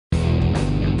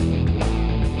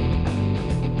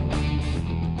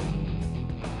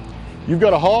You've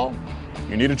got a haul,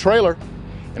 you need a trailer.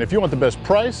 And if you want the best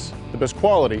price, the best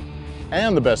quality,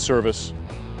 and the best service,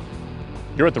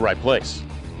 you're at the right place.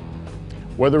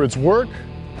 Whether it's work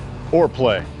or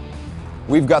play.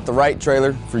 We've got the right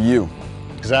trailer for you.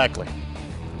 Exactly.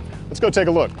 Let's go take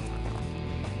a look.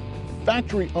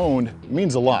 Factory owned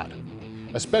means a lot,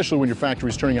 especially when your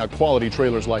factory's turning out quality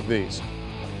trailers like these.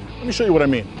 Let me show you what I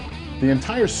mean. The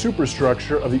entire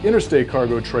superstructure of the interstate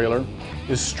cargo trailer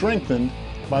is strengthened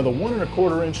by the 1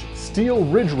 1/4 inch steel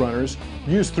ridge runners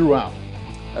used throughout.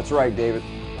 That's right, David.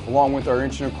 Along with our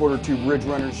 1 1/4 tube ridge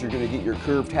runners, you're going to get your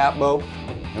curved hat bow.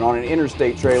 And on an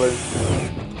interstate trailer,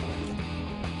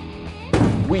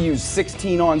 we use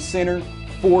 16 on center,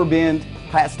 4 bend,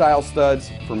 hat style studs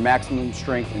for maximum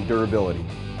strength and durability.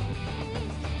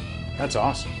 That's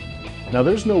awesome. Now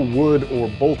there's no wood or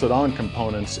bolted on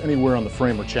components anywhere on the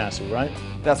frame or chassis, right?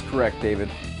 That's correct, David.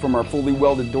 From our fully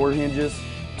welded door hinges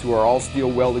to our all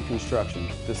steel welded construction,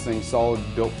 this thing's solid,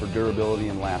 built for durability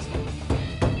and lasting.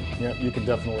 Yeah, you can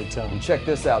definitely tell. And check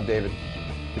this out, David.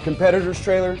 The competitor's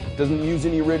trailer doesn't use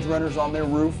any ridge runners on their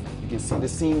roof. You can see the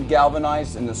seam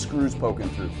galvanized and the screws poking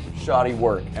through. Shoddy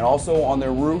work. And also on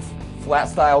their roof, flat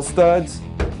style studs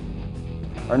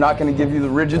are not going to give you the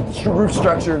rigid roof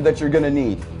structure that you're going to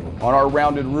need. On our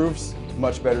rounded roofs,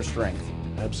 much better strength.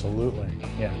 Absolutely.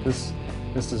 Yeah, this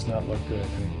does not look good.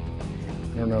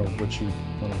 I don't know what you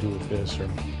want to do with this, or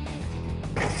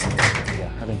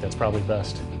yeah, I think that's probably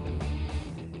best.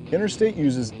 Interstate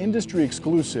uses industry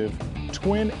exclusive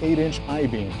twin 8-inch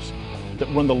I-beams that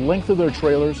run the length of their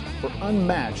trailers for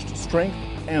unmatched strength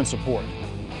and support.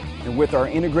 And with our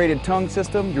integrated tongue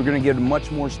system, you're going to get a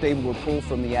much more stable pull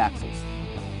from the axles.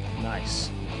 Nice.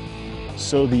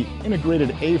 So the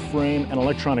integrated A-frame and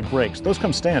electronic brakes, those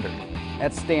come standard?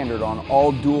 That's standard on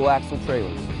all dual axle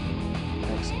trailers.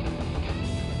 Excellent.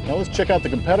 Now let's check out the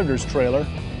competitor's trailer.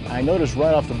 I noticed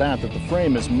right off the bat that the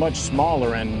frame is much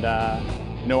smaller and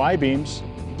no I-beams.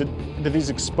 Did these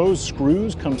exposed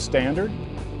screws come standard?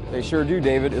 They sure do,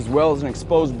 David, as well as an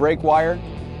exposed brake wire,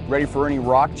 ready for any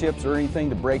rock chips or anything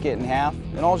to break it in half.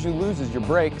 And all you lose is your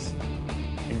brakes.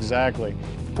 Exactly.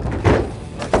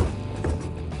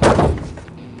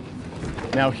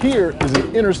 Now here is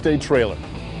an interstate trailer.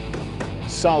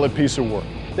 Solid piece of work.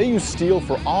 They use steel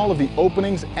for all of the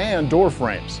openings and door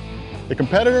frames. The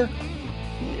competitor,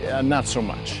 yeah, not so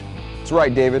much. That's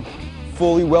right, David.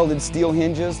 Fully welded steel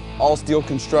hinges, all steel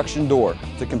construction door.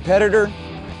 The competitor,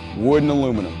 wood and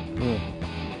aluminum.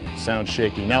 Sounds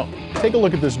shaky. Now, take a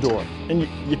look at this door. And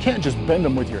you can't just bend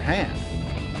them with your hand.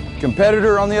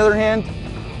 Competitor, on the other hand.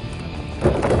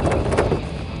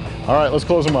 All right, let's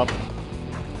close them up.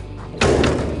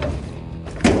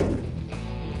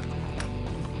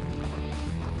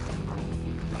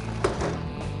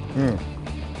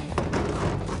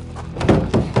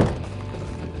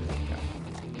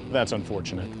 That's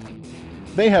unfortunate.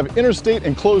 They have interstate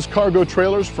enclosed cargo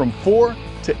trailers from 4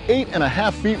 to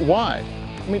 8.5 feet wide.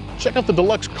 I mean, check out the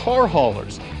deluxe car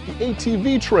haulers, the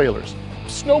ATV trailers,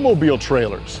 snowmobile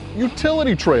trailers,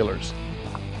 utility trailers.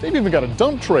 They've even got a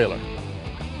dump trailer.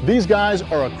 These guys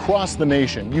are across the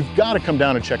nation. You've got to come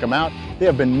down and check them out. They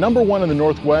have been #1 in the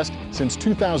Northwest since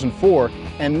 2004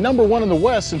 and #1 in the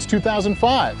West since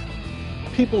 2005.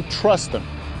 People trust them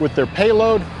with their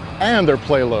payload and their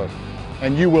playload.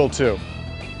 And you will too.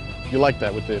 You like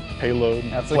that with the payload,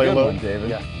 That's a playload? good one, David.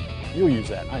 Yeah, you'll use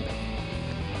that, I know.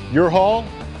 Your haul,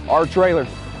 Our trailer.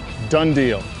 done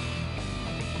deal.